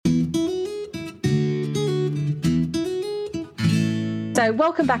So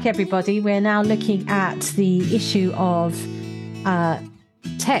welcome back, everybody. We're now looking at the issue of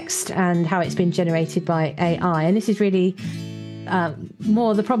text and how it's been generated by AI. And this is really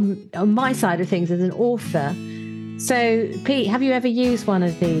more the problem on my side of things as an author. So, Pete, have you ever used one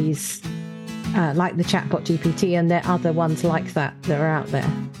of these, like the chatbot GPT, and there are other ones like that are out there?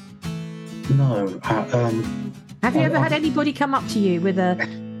 No. Have you ever had anybody come up to you with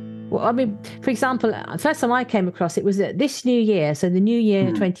well, I mean, for example, first time I came across it was this new year, so the new year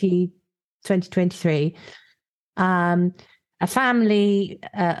 2023, a family,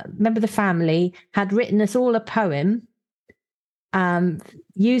 member of the family had written us all a poem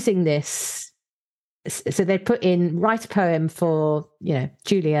using this. So they'd put in, write a poem for,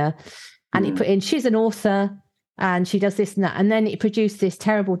 Julia, and he put in, she's an author and she does this and that. And then it produced this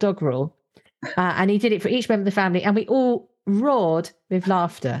terrible doggerel. And he did it for each member of the family, and we all roared with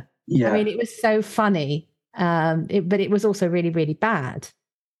laughter. Yeah. I mean, it was so funny, but it was also really, really bad.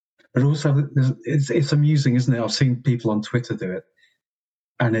 But also, it's amusing, isn't it? I've seen people on Twitter do it,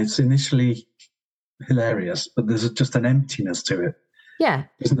 and it's initially hilarious, but there's just an emptiness to it. Yeah.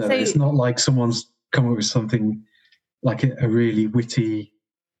 Isn't there? So, it's not like someone's come up with something like a really witty,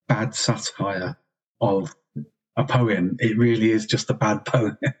 bad satire of a poem. It really is just a bad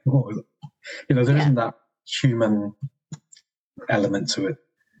poem. There isn't that human element to it.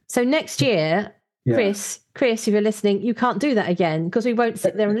 So next year, Chris, if you're listening, you can't do that again, because we won't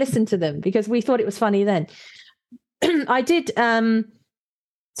sit there and listen to them, because we thought it was funny then. I did. So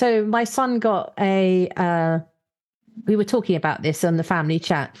my son got we were talking about this on the family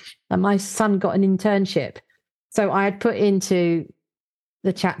chat, and my son got an internship. So I had put into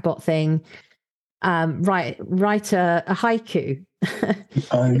the chatbot thing, write a haiku.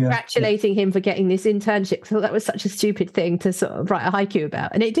 Congratulating him for getting this internship. So that was such a stupid thing to sort of write a haiku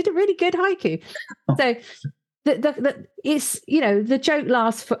about, and it did a really good haiku. So it's the joke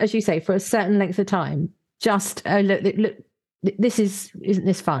lasts for, as you say, for a certain length of time. Just look, isn't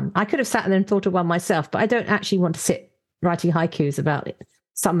this fun? I could have sat there and thought of one myself, but I don't actually want to sit writing haikus about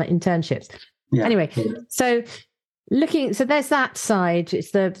summer internships. Anyway, so there's that side. It's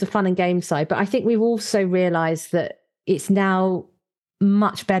the fun and game side, but I think we've also realised that it's now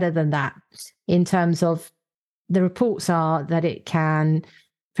much better than that, in terms of the reports are that it can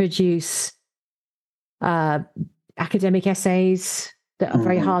produce academic essays that are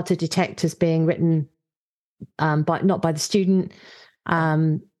very hard to detect as being written not by the student.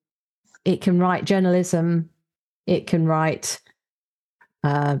 It can write journalism. It can write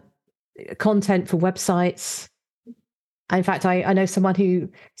content for websites. In fact, I know someone who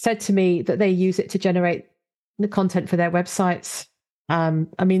said to me that they use it to generate the content for their websites.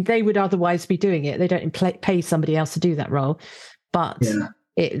 I mean, they would otherwise be doing it. They don't pay somebody else to do that role, but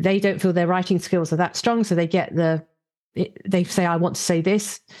they don't feel their writing skills are that strong. So they get they say, I want to say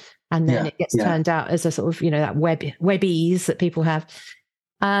this, and then it gets turned out as a sort of, that webbies that people have.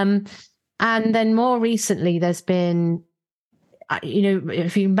 And then more recently, there's been,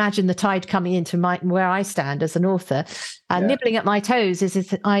 if you imagine the tide coming into where I stand as an author, nibbling at my toes is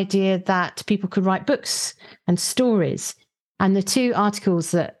this idea that people could write books and stories. And the two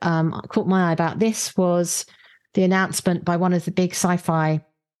articles that caught my eye about this was the announcement by one of the big sci-fi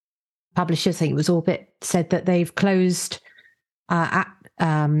publishers, I think it was Orbit, said that they've closed,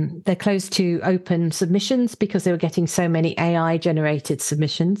 they're closed to open submissions because they were getting so many AI-generated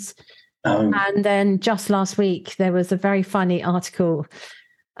submissions. And then just last week, there was a very funny article,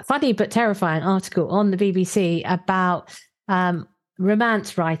 funny but terrifying article on the BBC about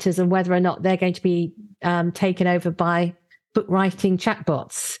romance writers and whether or not they're going to be taken over by book writing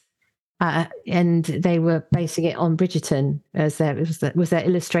chatbots. And they were basing it on Bridgerton as was their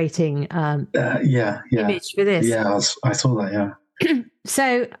illustrating image for this. Yeah, I saw that, yeah.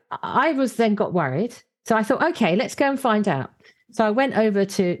 So I got worried. So I thought, okay, let's go and find out. So I went over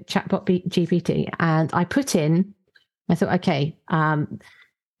to Chatbot GPT and I thought, okay,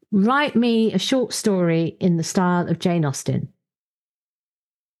 write me a short story in the style of Jane Austen.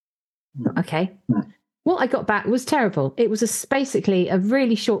 Okay. What I got back was terrible. It was basically a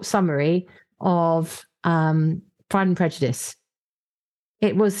really short summary of Pride and Prejudice.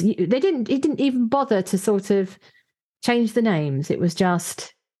 It didn't even bother to sort of change the names. It was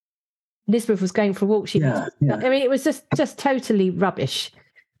just Elizabeth was going for a walk. I mean, it was just totally rubbish,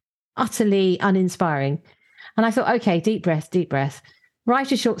 utterly uninspiring. And I thought, okay, deep breath.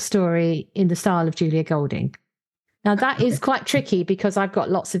 Write a short story in the style of Julia Golding. Now, that is quite tricky because I've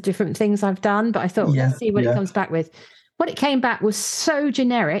got lots of different things I've done, but I thought, let's see what it comes back with. What it came back was so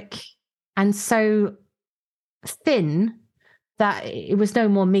generic and so thin that it was no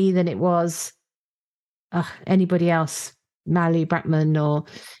more me than it was anybody else Mally Brackman or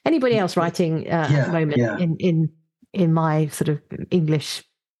anybody else writing at the moment in my sort of English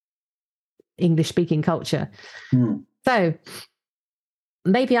speaking culture. So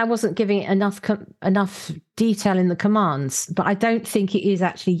maybe I wasn't giving it enough detail in the commands, but I don't think it is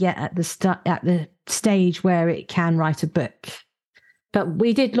actually yet at the stage where it can write a book. But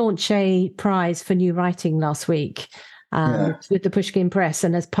we did launch a prize for new writing last week with the Pushkin Press,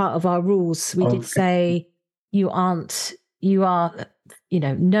 and as part of our rules, we did say you are,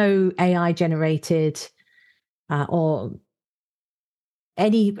 no AI generated or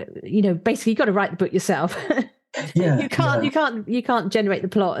any, basically you've got to write the book yourself. You can't generate the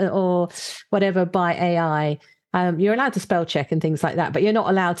plot or whatever by AI. You're allowed to spell check and things like that, but you're not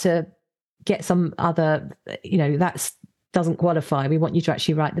allowed to get some other, that doesn't qualify. We want you to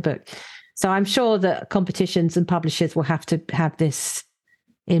actually write the book. So I'm sure that competitions and publishers will have to have this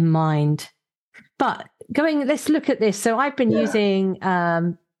in mind. But let's look at this. So I've been using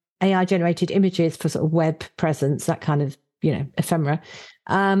AI generated images for sort of web presence, that kind of, ephemera.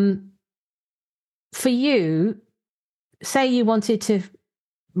 For you, say you wanted to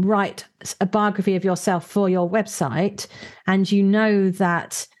write a biography of yourself for your website, and you know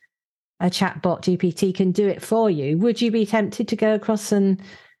that a chatbot GPT can do it for you, would you be tempted to go across and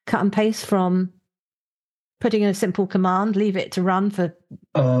cut and paste from putting in a simple command, leave it to run for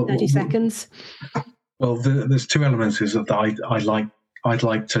 30 seconds? Well, there's two elements is that I'd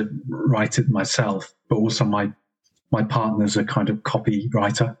like to write it myself, but also my partner's a kind of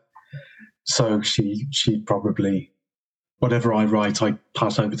copywriter. So she probably, whatever I write, I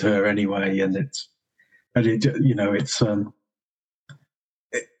pass over to her anyway,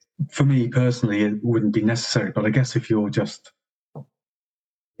 for me personally, it wouldn't be necessary. But I guess if you've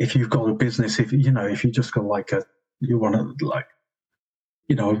got a business, if you just got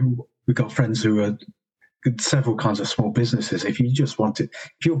we've got friends who are several kinds of small businesses. If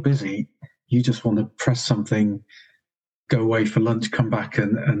you're busy, you just want to press something, go away for lunch, come back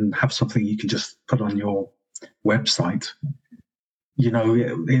and have something you can just put on your website.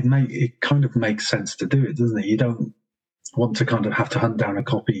 It kind of makes sense to do it, doesn't it? You don't want to kind of have to hunt down a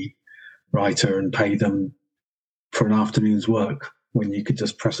copywriter and pay them for an afternoon's work when you could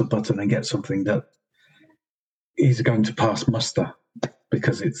just press a button and get something that is going to pass muster,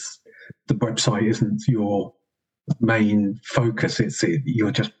 because the website isn't your main focus.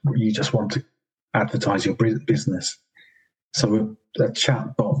 You just want to advertise your business. So a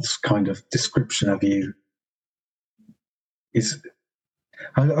chatbot's kind of description of you is.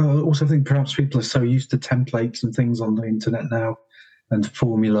 I also think perhaps people are so used to templates and things on the internet now and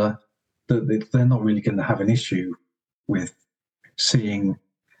formula that they're not really going to have an issue with seeing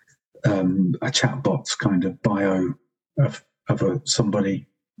a chatbot's kind of bio of somebody.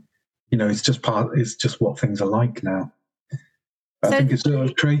 It's just what things are like now. I think it's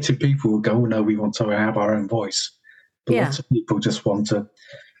creative people who go, oh no, we want to have our own voice. But lots of people just want to,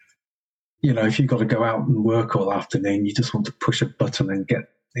 if you've got to go out and work all afternoon, you just want to push a button and get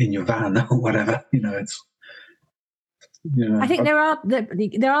in your van or whatever. I think there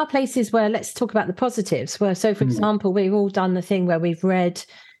are places where, let's talk about the positives, where, so for example, we've all done the thing where we've read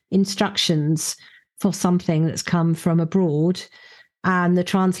instructions for something that's come from abroad, and the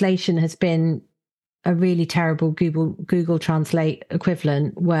translation has been a really terrible Google Translate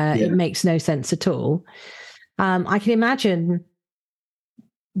equivalent where it makes no sense at all. I can imagine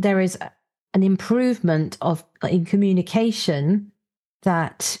there is an improvement in communication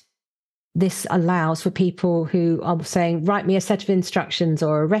that this allows for people who are saying, write me a set of instructions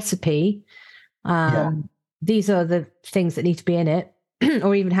or a recipe. These are the things that need to be in it,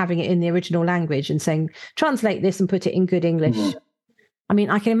 or even having it in the original language and saying, translate this and put it in good English. I mean,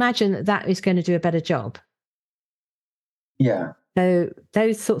 I can imagine that is going to do a better job. Yeah. So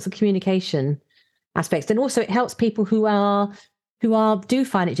those sorts of communication aspects. And also it helps people who do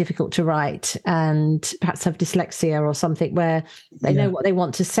find it difficult to write and perhaps have dyslexia or something, where they know what they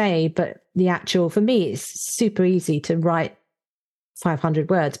want to say, but for me, it's super easy to write 500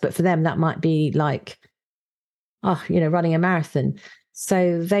 words, but for them, that might be like, running a marathon.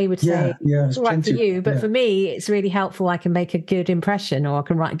 So they would say, it's all right for you, but for me, it's really helpful. I can make a good impression, or I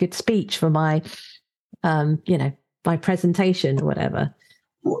can write a good speech for my, my presentation or whatever.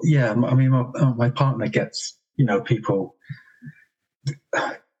 Well, I mean, my partner gets, people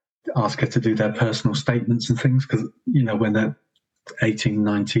ask her to do their personal statements and things because, when they're 18,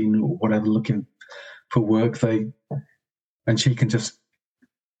 19 or whatever, looking for work, and she can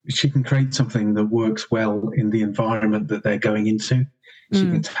create something that works well in the environment that they're going into. She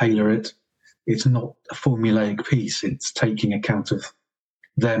can tailor it. It's not a formulaic piece. It's taking account of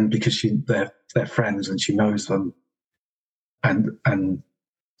them because they're friends and she knows them. and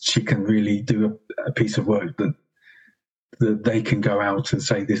she can really do a piece of work that they can go out and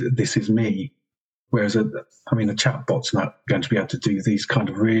say, this is me. Whereas a chatbot's not going to be able to do these kind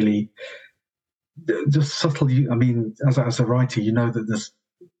of really just subtle. I mean, as a writer, you know that this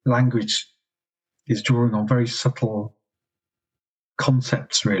language is drawing on very subtle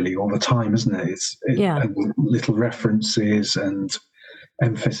concepts really all the time, isn't it? And little references and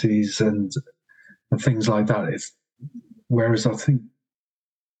emphases and things like that. Whereas I think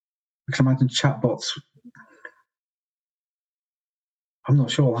I can imagine chatbots. I'm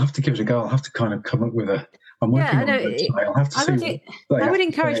not sure. I'll have to give it a go. I'll have to kind of come up with I'm working on it. I'll have to see. I would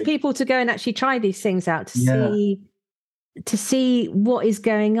encourage people to go and actually try these things out to see what is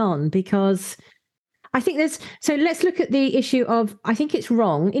going on, because I think so let's look at the issue of, I think it's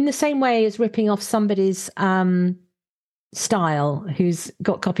wrong in the same way as ripping off somebody's style who's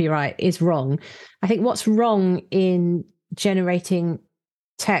got copyright is wrong. I think what's wrong in generating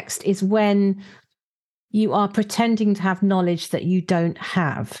text is when you are pretending to have knowledge that you don't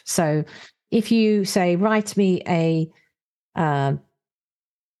have. So if you say, write me a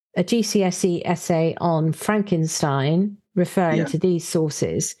GCSE essay on Frankenstein, referring to these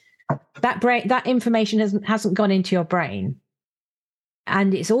sources, that information hasn't gone into your brain.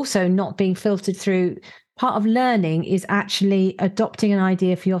 And it's also not being filtered through. Part of learning is actually adopting an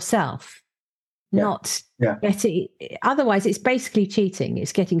idea for yourself. Not getting, otherwise it's basically cheating.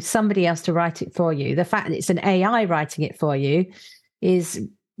 It's getting somebody else to write it for you. The fact that it's an AI writing it for you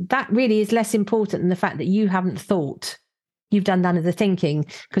that really is less important than the fact that you haven't thought. You've done none of the thinking,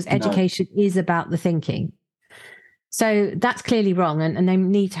 because education is about the thinking. So that's clearly wrong, and they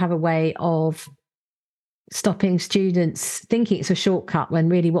need to have a way of stopping students thinking it's a shortcut when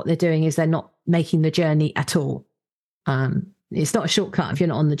really what they're doing is they're not making the journey at all. It's not a shortcut if you're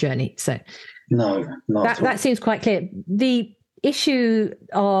not on the journey. So no, that seems quite clear. The issue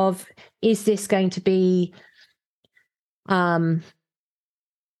of, is this going to be,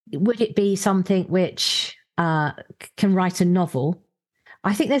 would it be something which can write a novel?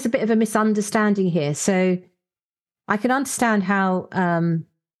 I think there's a bit of a misunderstanding here. So I can understand how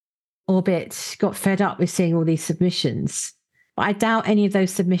Orbit got fed up with seeing all these submissions, but I doubt any of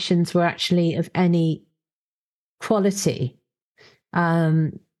those submissions were actually of any quality.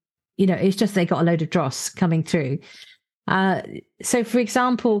 It's just they got a load of dross coming through. So, for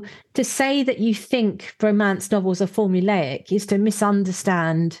example, to say that you think romance novels are formulaic is to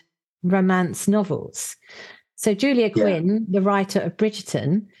misunderstand romance novels. So Julia Quinn, the writer of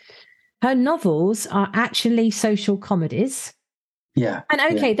Bridgerton, her novels are actually social comedies. Yeah.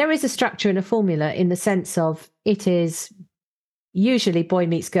 And there is a structure and a formula in the sense of it is usually boy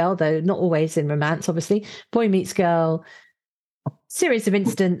meets girl, though not always in romance, obviously. Boy meets girl, series of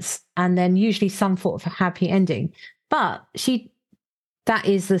incidents, and then usually some sort of a happy ending. But that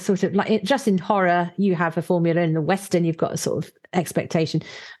is the sort of, like, just in horror, you have a formula. In the Western, you've got a sort of expectation.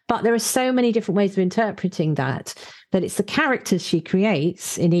 But there are so many different ways of interpreting that it's the characters she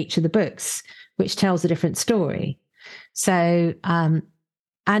creates in each of the books which tells a different story. So, and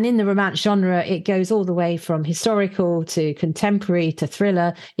in the romance genre, it goes all the way from historical to contemporary to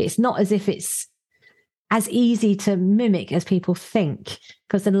thriller. It's not as if it's as easy to mimic as people think,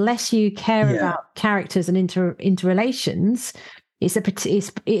 because unless you care about characters and interrelations, it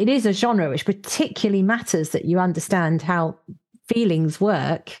is a genre which particularly matters that you understand how feelings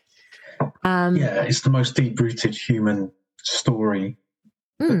work. It's the most deep-rooted human story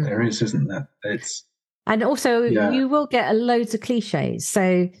that there is, isn't it? And also, you will get loads of cliches.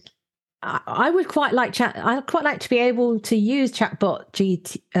 So I would quite like I'd quite like to be able to use chatbot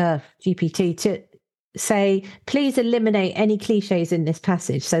GPT to say, please eliminate any cliches in this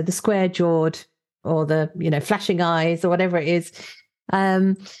passage. So the square jawed or the flashing eyes or whatever it is.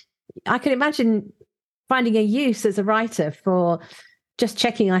 I can imagine finding a use as a writer for just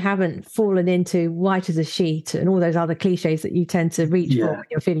checking I haven't fallen into white as a sheet and all those other cliches that you tend to reach for when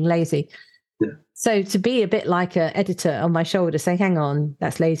you're feeling lazy. Yeah. So to be a bit like an editor on my shoulder saying, hang on,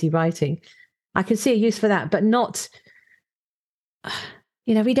 that's lazy writing. I can see a use for that, but not,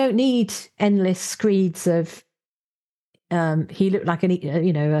 we don't need endless screeds of he looked like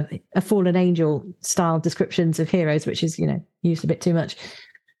a fallen angel style descriptions of heroes, which is, used a bit too much.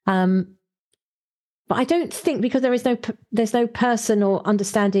 But I don't think, because there's no person or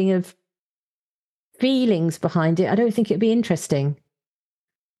understanding of feelings behind it, I don't think it'd be interesting.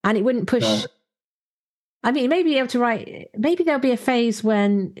 And it wouldn't push. No. I mean, maybe able to write. Maybe there'll be a phase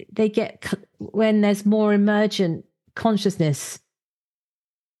when when there's more emergent consciousness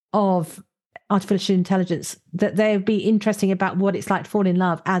of artificial intelligence, that they'll be interesting about what it's like to fall in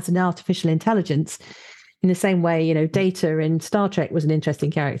love as an artificial intelligence. in the same way, you know, Data in Star Trek was an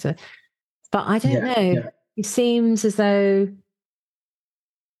interesting character. But I don't know. Yeah. It seems as though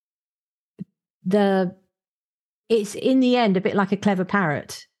it's in the end a bit like a clever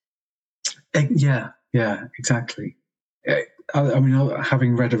parrot. Yeah, exactly. I mean,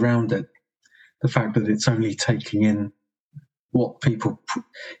 having read around it, the fact that it's only taking in what people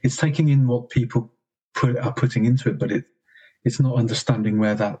are putting into it, but it's not understanding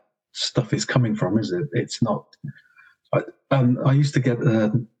where that stuff is coming from, is it? It's not. I used to get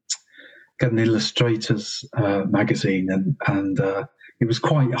an illustrators magazine, and it was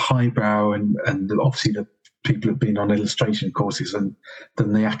quite highbrow, and obviously the people have been on illustration courses and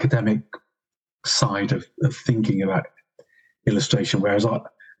than the academic side of thinking about illustration, whereas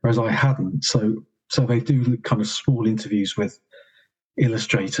I hadn't. So they do kind of small interviews with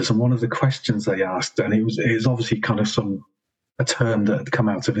illustrators, and one of the questions they asked, and it was obviously kind of a term that had come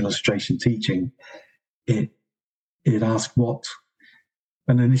out of illustration teaching. It asked what,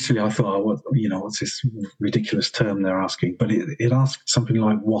 and initially I thought, what's this ridiculous term they're asking? But it asked something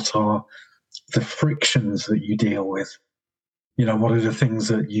like, what are the frictions that you deal with? What are the things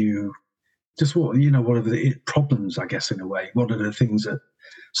that you what are the problems, I guess, in a way? What are the things that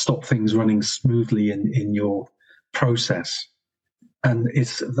stop things running smoothly in your process? And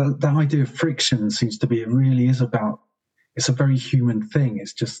it's the idea of friction seems to be, it's a very human thing.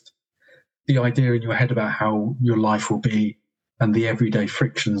 It's just the idea in your head about how your life will be and the everyday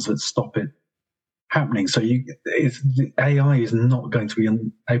frictions that stop it happening. So the AI is not going to be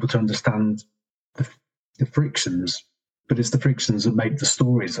able to understand the frictions, but it's the frictions that make the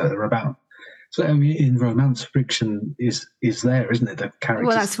stories that they're about. So I mean, in romance, friction is there, isn't it? The characters,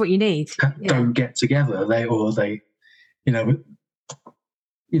 well, that's what you need. Don't get together. They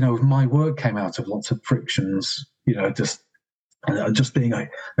my work came out of lots of frictions. Just being a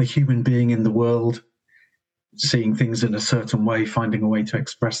human being in the world, seeing things in a certain way, finding a way to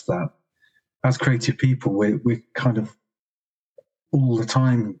express that. As creative people, we're kind of all the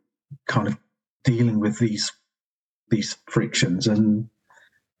time kind of dealing with these frictions, and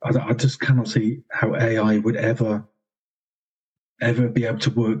I just cannot see how AI would ever be able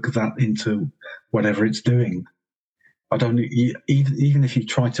to work that into whatever it's doing. I don't even if you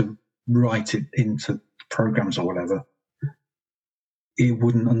try to write it into programs or whatever, it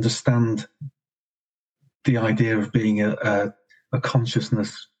wouldn't understand the idea of being a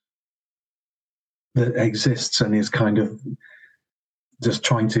consciousness that exists and is kind of just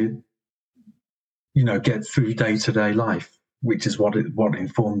trying to get through day-to-day life, which is what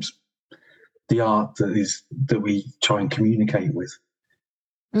informs the art that we try and communicate with.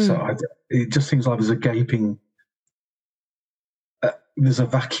 So it just seems like there's a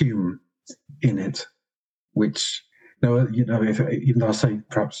vacuum in it, which even though I say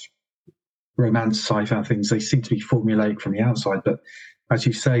perhaps romance, sci-fi things, they seem to be formulaic from the outside, but as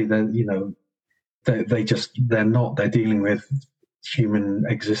you say, they're not. They're dealing with human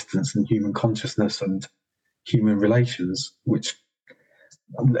existence and human consciousness and human relations, which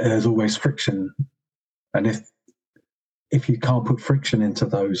there's always friction. And if you can't put friction into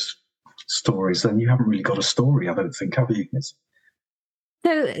those stories, then you haven't really got a story, I don't think, have you?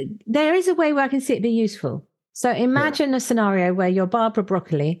 So there is a way where I can see it be useful. So imagine a scenario where you're Barbara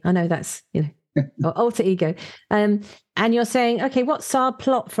Broccoli. I know that's, or alter ego. And you're saying, okay, what's our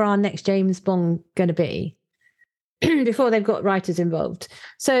plot for our next James Bond going to be? Before they've got writers involved.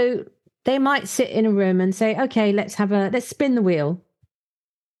 So they might sit in a room and say, okay, let's spin the wheel.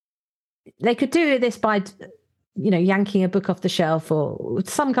 They could do this by, yanking a book off the shelf or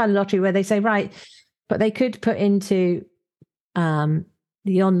some kind of lottery where they say, right, but they could put into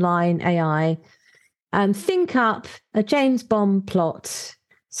the online AI and think up a James Bond plot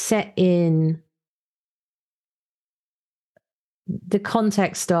set in the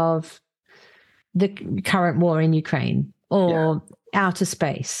context of the current war in Ukraine or outer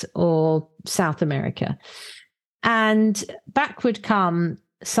space or South America. And back would come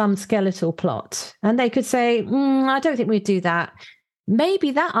some skeletal plot. And they could say, I don't think we'd do that.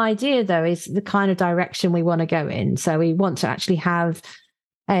 Maybe that idea, though, is the kind of direction we want to go in. So we want to actually have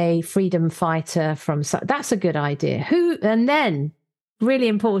a freedom fighter that's a good idea. And then really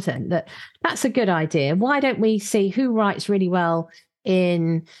important that's a good idea. Why don't we see who writes really well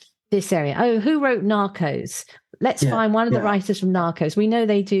in this area? Oh, who wrote Narcos? Let's find one of the writers from Narcos. We know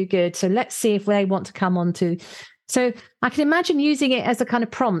they do good. So let's see if they want to come on to. So I can imagine using it as a kind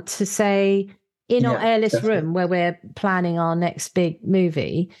of prompt to say, in our airless room where we're planning our next big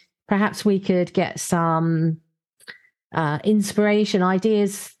movie, perhaps we could get some inspiration,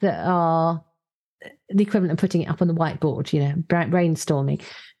 ideas that are the equivalent of putting it up on the whiteboard, brainstorming.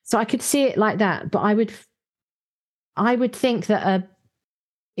 So I could see it like that, but I would I would think that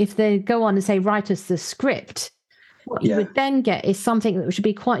if they go on and say, write us the script, what you would then get is something that should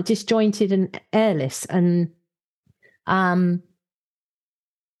be quite disjointed and airless. And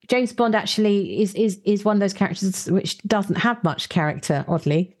James Bond actually is one of those characters which doesn't have much character,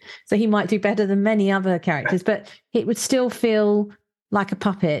 oddly. So he might do better than many other characters, but it would still feel like a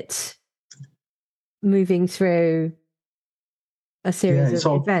puppet moving through a series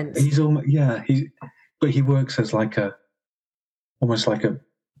of events. But he works as almost like a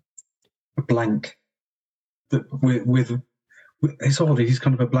blank. With it's odd. He's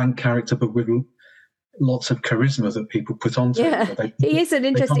kind of a blank character, but with lots of charisma that people put onto him. He is an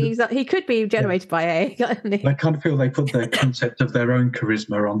interesting example. He could be generated by AI. I kind of feel they put the concept of their own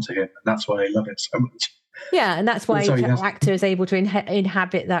charisma onto him, and that's why I love it so much. Yeah, and that's why the actor is able to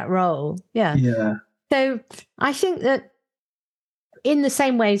inhabit that role. Yeah. Yeah. So I think that in the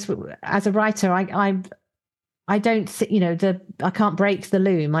same ways as a writer, I don't think, I can't break the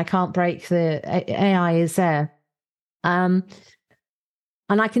loom. I can't break the AI is there. And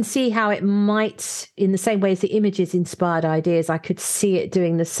I can see how it might, in the same way as the images inspired ideas, I could see it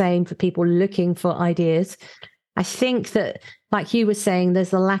doing the same for people looking for ideas. I think that, like you were saying,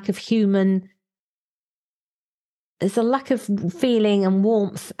 there's a lack of feeling and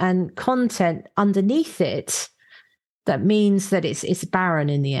warmth and content underneath it that means that it's barren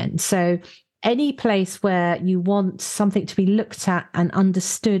in the end. So any place where you want something to be looked at and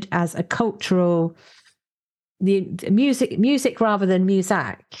understood as a cultural, the music rather than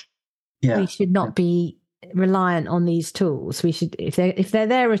muzak, we should not be reliant on these tools. We should, if they're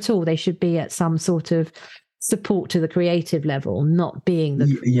there at all, they should be at some sort of support to the creative level, not being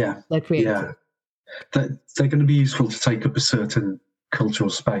the creative. They're going to be useful to take up a certain cultural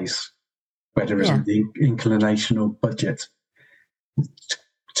space where there isn't the inclination or budget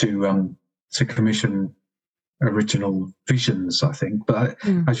to commission original visions, I think. But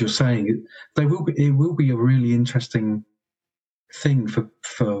as you're saying, it will be a really interesting thing for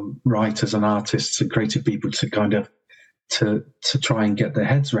writers and artists and creative people to kind of to try and get their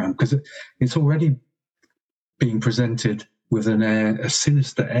heads around, because it's already being presented with a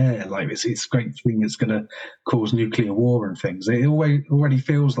sinister air, like it's a great thing that's going to cause nuclear war and things. It already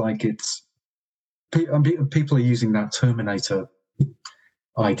feels like people are using that Terminator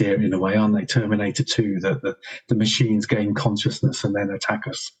idea in a way, aren't they? Terminator 2, that the machines gain consciousness and then attack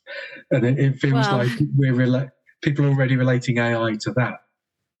us, and it feels like people are already relating AI to that.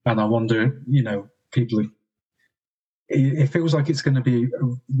 And I wonder, it feels like it's going to be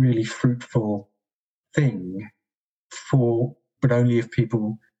a really fruitful thing but only if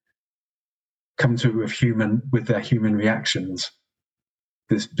people come to with their human reactions,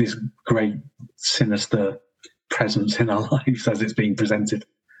 this great sinister presence in our lives as it's being presented.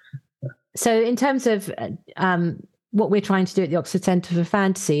 So in terms of what we're trying to do at the Oxford Centre for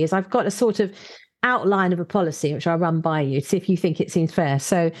Fantasy is I've got a sort of outline of a policy which I'll run by you to see if you think it seems fair.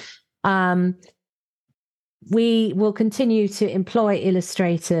 So we will continue to employ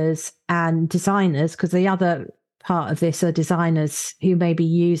illustrators and designers, because the other part of this are designers who may be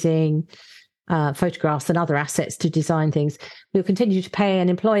using photographs and other assets to design things. We'll continue to pay and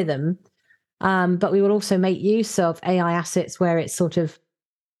employ them. But we will also make use of AI assets where it's sort of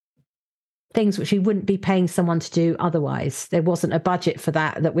things which we wouldn't be paying someone to do otherwise. There wasn't a budget for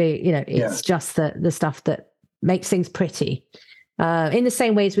that it's just the stuff that makes things pretty. In the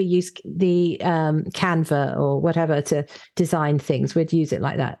same way as we use the Canva or whatever to design things, we'd use it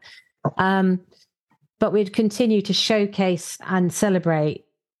like that. But we'd continue to showcase and celebrate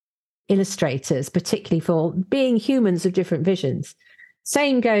illustrators, particularly for being humans of different visions.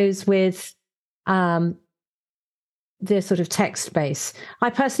 Same goes with the sort of text base. I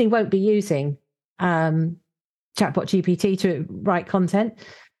personally won't be using ChatBot GPT to write content,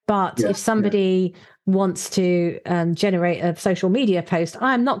 but if somebody wants to generate a social media post,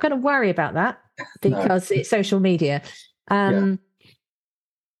 I'm not going to worry about that because it's social media.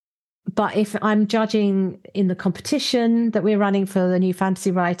 But if I'm judging in the competition that we're running for the new fantasy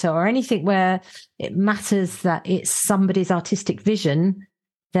writer or anything where it matters that it's somebody's artistic vision,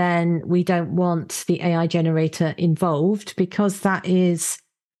 then we don't want the AI generator involved, because that is,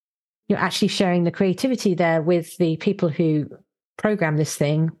 you're actually sharing the creativity there with the people who program this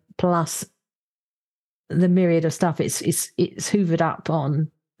thing, plus the myriad of stuff it's hoovered up on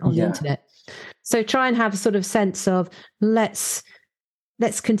the internet. So try and have a sort of sense of let's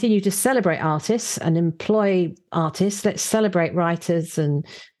continue to celebrate artists and employ artists. Let's celebrate writers and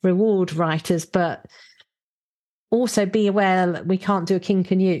reward writers, but also be aware that we can't do a King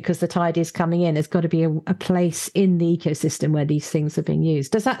Canute because the tide is coming in. There's got to be a place in the ecosystem where these things are being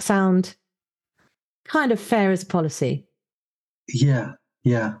used. Does that sound kind of fair as a policy. Yeah.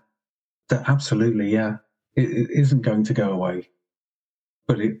 Absolutely, yeah. It isn't going to go away,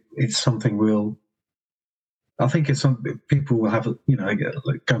 but it's something I think it's something people will have,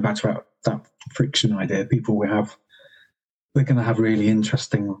 like going back to that friction idea, they're going to have really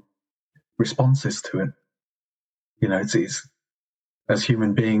interesting responses to it. It's as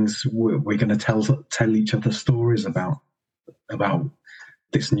human beings, we're going to tell each other stories about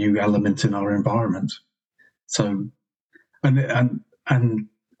this new element in our environment. So, and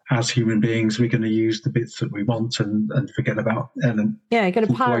as human beings, we're going to use the bits that we want and forget about and going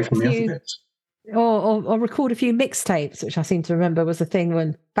to pirate a few, or record a few mixtapes, which I seem to remember was a thing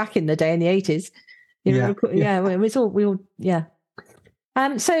when back in the day in the 80s. It was all.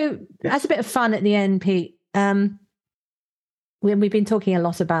 So as a bit of fun at the end, Pete, when we've been talking a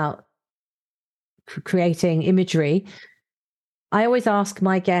lot about creating imagery, I always ask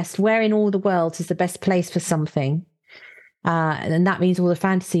my guest, where in all the worlds is the best place for something? And that means all the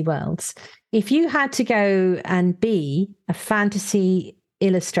fantasy worlds. If you had to go and be a fantasy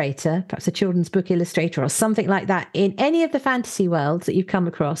illustrator, perhaps a children's book illustrator or something like that, in any of the fantasy worlds that you've come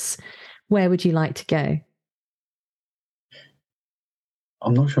across, where would you like to go?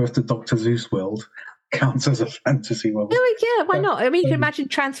 I'm not sure if the Dr. Seuss world counts as a fantasy world. Oh, yeah, why not? I mean, you can imagine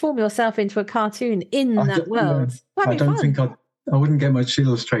transform yourself into a cartoon in that world. I don't think I wouldn't get much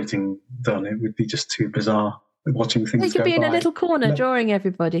illustrating done. It would be just too bizarre watching things. You could be in a little corner drawing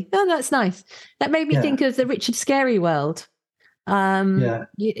everybody. Oh, that's nice. That made me think of the Richard Scarry world.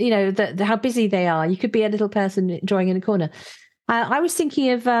 How busy they are. You could be a little person drawing in a corner. I was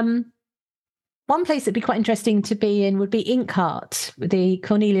thinking of one place that'd be quite interesting to be in would be Inkheart, the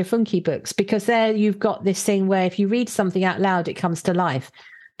Cornelia Funke books, because there you've got this thing where if you read something out loud, it comes to life.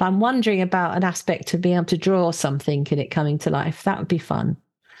 But I'm wondering about an aspect of being able to draw something and it coming to life. That would be fun.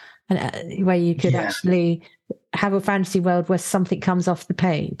 And where you could actually have a fantasy world where something comes off the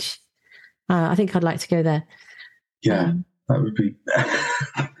page. I think I'd like to go there. Yeah, that would be...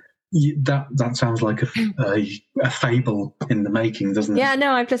 that sounds like a fable in the making, doesn't it? Yeah,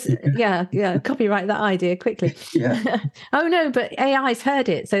 no, I've just copyright that idea quickly. Yeah. Oh no, but AI's heard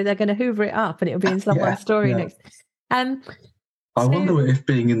it, so they're going to hoover it up, and it'll be in someone's story next. I wonder if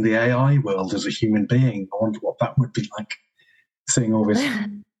being in the AI world as a human being, I wonder what that would be like. Seeing all this,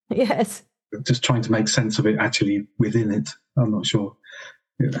 yes, just trying to make sense of it actually within it. I'm not sure.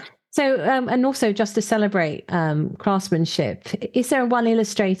 Yeah. So, and also just to celebrate craftsmanship, is there one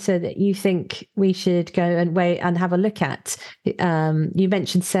illustrator that you think we should go and have a look at? You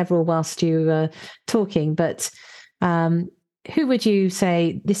mentioned several whilst you were talking, but who would you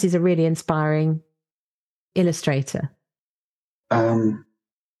say this is a really inspiring illustrator? A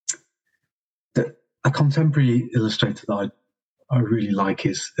contemporary illustrator that I really like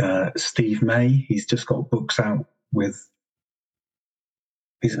is Steve May. He's just got books out with...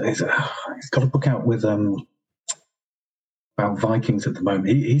 He's got a book out with about Vikings at the moment.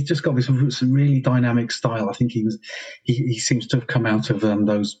 He's just got this really dynamic style. I think he seems to have come out of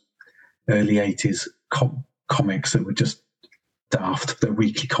those early 80s comics that were just daft. The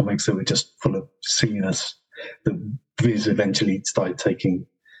weekly comics that were just full of silliness that Viz eventually started taking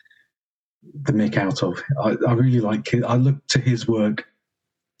the mick out of. I really like it. I look to his work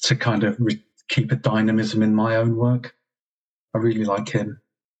to kind of keep a dynamism in my own work. I really like him.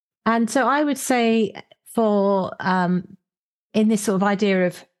 And so I would say for in this sort of idea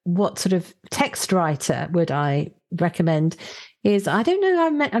of what sort of text writer would I recommend is, I don't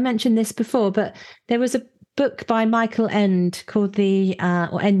know, I mentioned this before, but there was a book by Michael Ende called The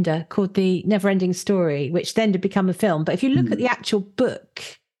Never-Ending Story, which then did become a film. But if you look at the actual book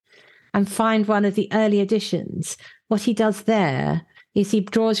and find one of the early editions, what he does there is he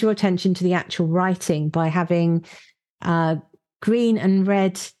draws your attention to the actual writing by having green and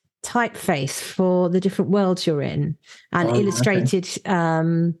red typeface for the different worlds you're in, and illustrated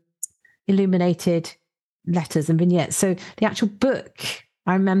illuminated letters and vignettes. So the actual book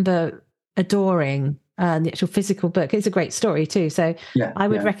I remember adoring, the actual physical book. It's a great story too, so I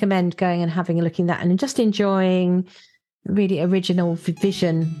would recommend going and having a look in that and just enjoying really original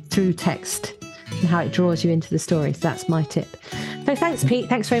vision through text and how it draws you into the story. So that's my tip. So thanks, Pete.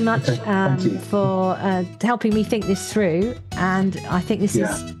 Thanks very much for helping me think this through. And I think this is,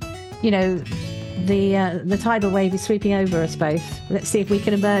 the tidal wave is sweeping over us both. Let's see if we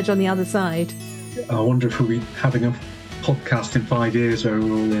can emerge on the other side. I wonder if we'll be having a podcast in 5 years where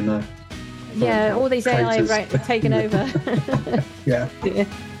we're all in a... all these AI taken over. Yeah.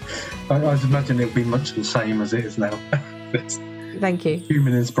 I imagine it'll be much the same as it is now. Thank you.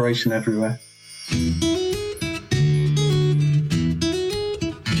 Human inspiration everywhere.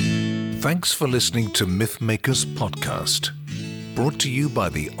 Thanks for listening to Mythmakers Podcast, brought to you by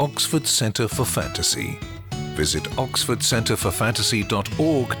the Oxford Centre for Fantasy. Visit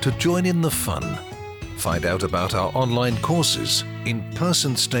oxfordcentreforfantasy.org to join in the fun. Find out about our online courses,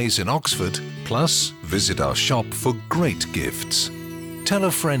 in-person stays in Oxford, plus visit our shop for great gifts. Tell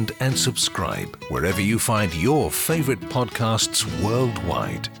a friend and subscribe wherever you find your favourite podcasts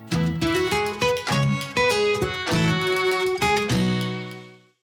worldwide.